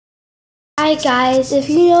Alright guys, if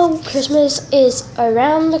you know Christmas is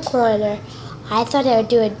around the corner, I thought I would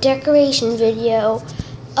do a decoration video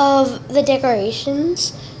of the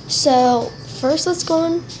decorations. So first let's go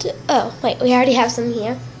into, oh wait, we already have some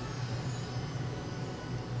here.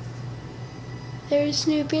 There's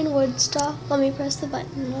Snoopy and Woodstock. Let me press the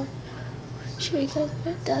button. I'll show you guys what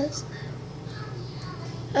it does.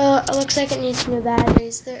 It looks like it needs new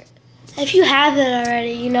batteries. If you have it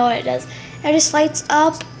already, you know what it does. It just lights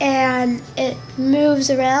up and it moves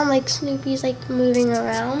around like Snoopy's like moving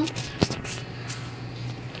around.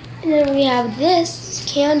 And then we have this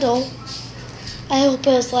candle. I hope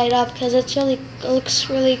it'll light up because it looks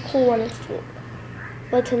really cool when it's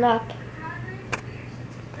lit up.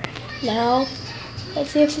 Now, let's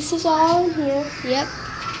see if this is all in here. Yep.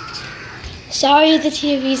 Sorry the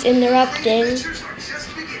TV's interrupting.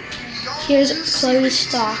 Here's Chloe's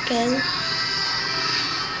stocking.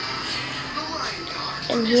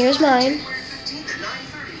 And here's mine.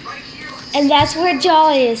 And that's where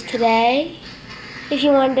Jolly is today. If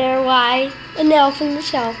you wonder why an elf on the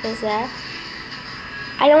shelf is there.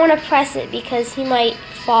 I don't want to press it because he might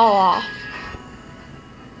fall off.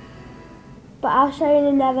 But I'll show you in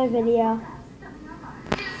another video.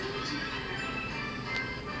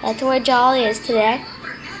 That's where Jolly is today.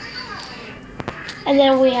 And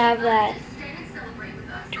then we have that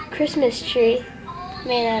Christmas tree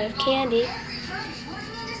made out of candy.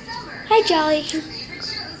 Hi, Jolly.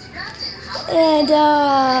 And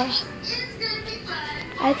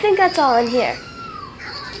I think that's all in here.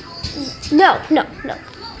 No.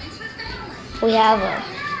 We have a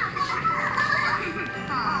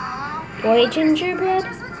boy gingerbread.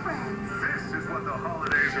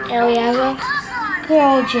 And we have a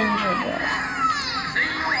girl gingerbread.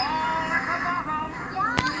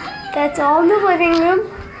 That's all in the living room.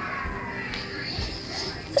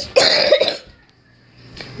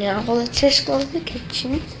 Now let's just go in the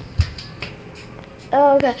kitchen.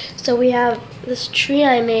 Oh, okay, so we have this tree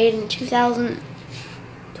I made in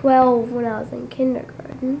 2012 when I was in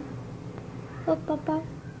kindergarten.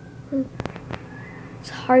 It's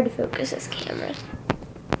hard to focus this camera.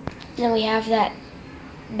 Then we have that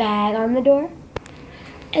bag on the door.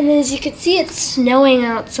 And then as you can see, it's snowing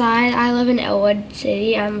outside. I live in Elwood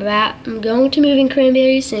City. I'm going to move in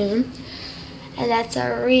Cranberry soon. And that's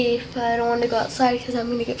a wreath. I don't want to go outside because I'm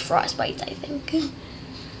going to get frostbite, I think.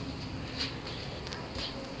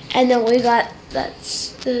 And then we got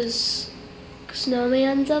those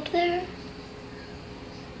snowmans up there.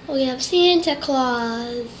 We have Santa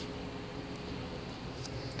Claus.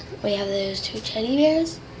 We have those two teddy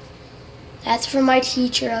bears. That's from my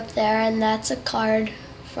teacher up there, and that's a card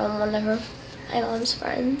from one of my mom's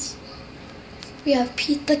friends. We have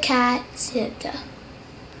Pete the Cat, Santa.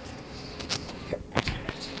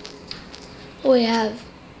 We have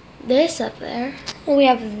this up there. We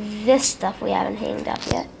have this stuff we haven't hanged up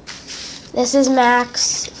yet. This is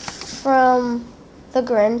Max from The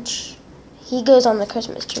Grinch. He goes on the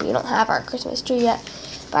Christmas tree. We don't have our Christmas tree yet,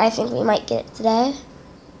 but I think we might get it today.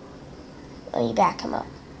 Let me back him up.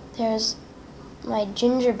 There's my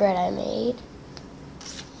gingerbread I made.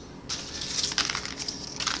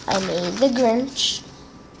 I made the Grinch.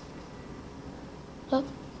 Oh,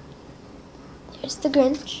 there's the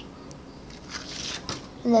Grinch.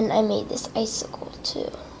 And then I made this icicle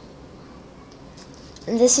too.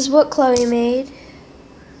 And this is what Chloe made.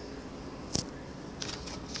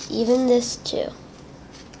 Even this too.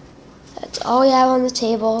 That's all we have on the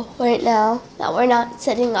table right now that we're not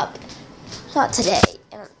setting up. Not today,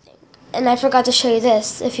 I don't think. And I forgot to show you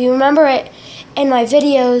this. If you remember it in my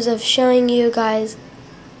videos of showing you guys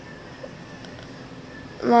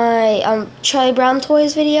my Charlie Brown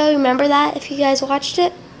Toys video, remember that if you guys watched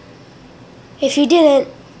it? If you didn't,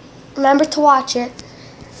 remember to watch it.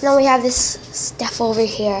 And then we have this stuff over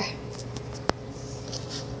here.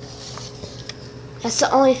 That's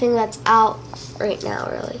the only thing that's out right now,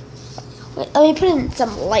 really. Wait, let me put in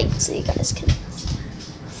some light so you guys can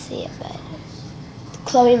see it better.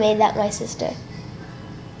 Chloe made that, my sister.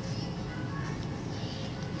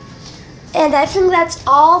 And I think that's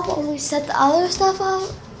all. But when we set the other stuff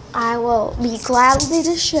up, I will be gladly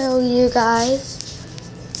to show you guys.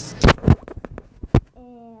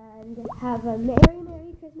 And have a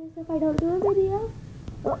Merry Christmas if I don't do a video.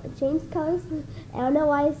 Oh, it changed colors. I don't know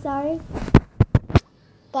why, sorry.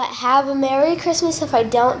 But have a Merry Christmas if I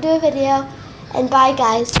don't do a video. And bye,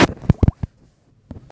 guys.